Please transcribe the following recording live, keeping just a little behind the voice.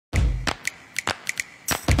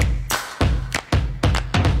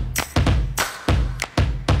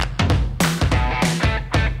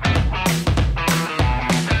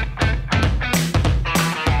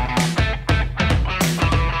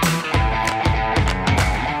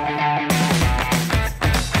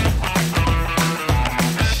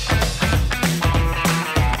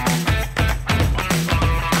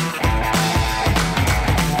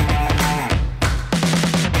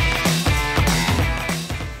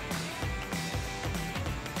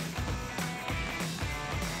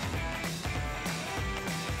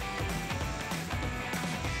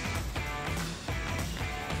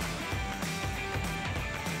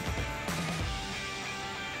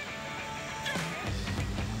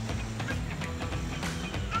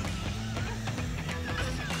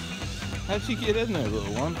How'd you get in there,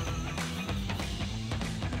 little one?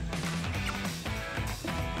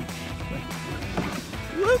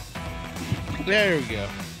 Whoop. There we go.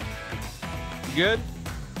 Good?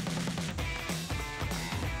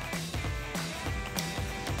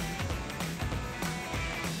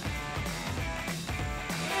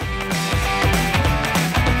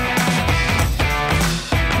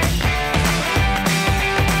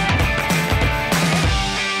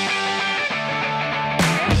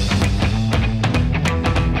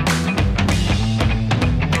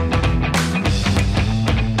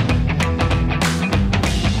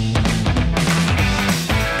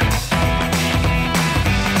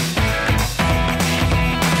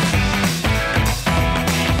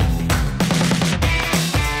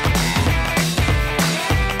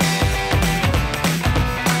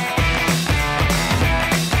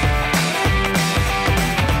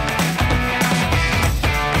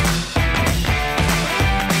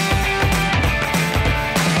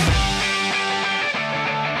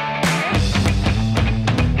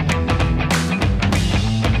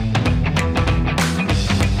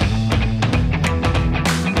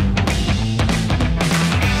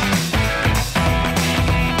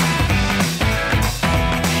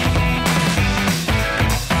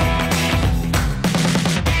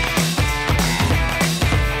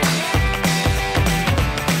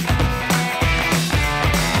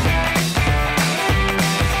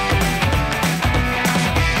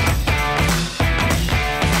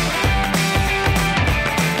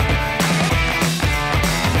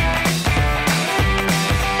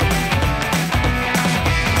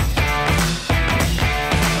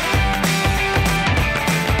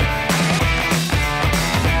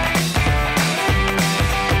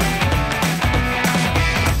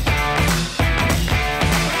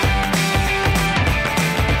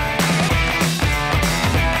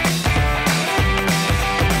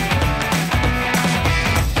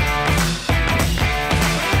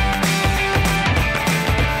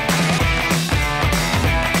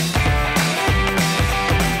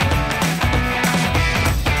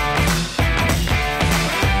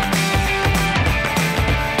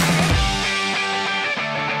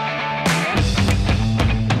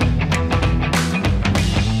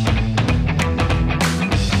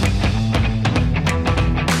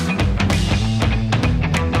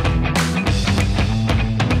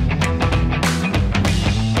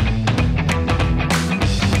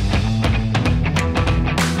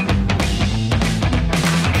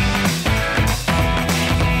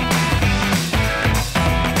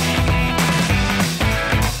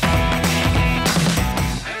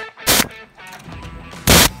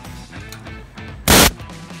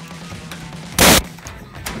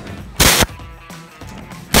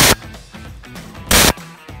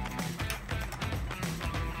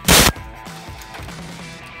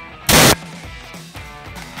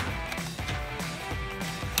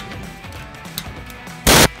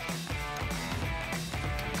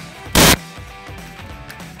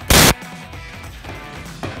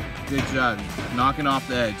 Good job, knocking off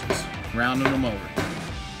the edges, rounding them over.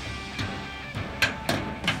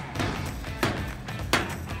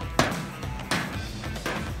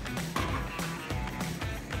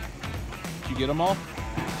 Did you get them all? I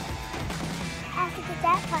have to get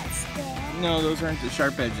that part still. No, those aren't the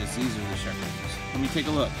sharp edges. These are the sharp edges. Let me take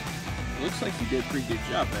a look. Looks like you did a pretty good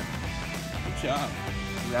job, man. Good job.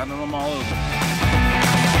 Rounding them all over.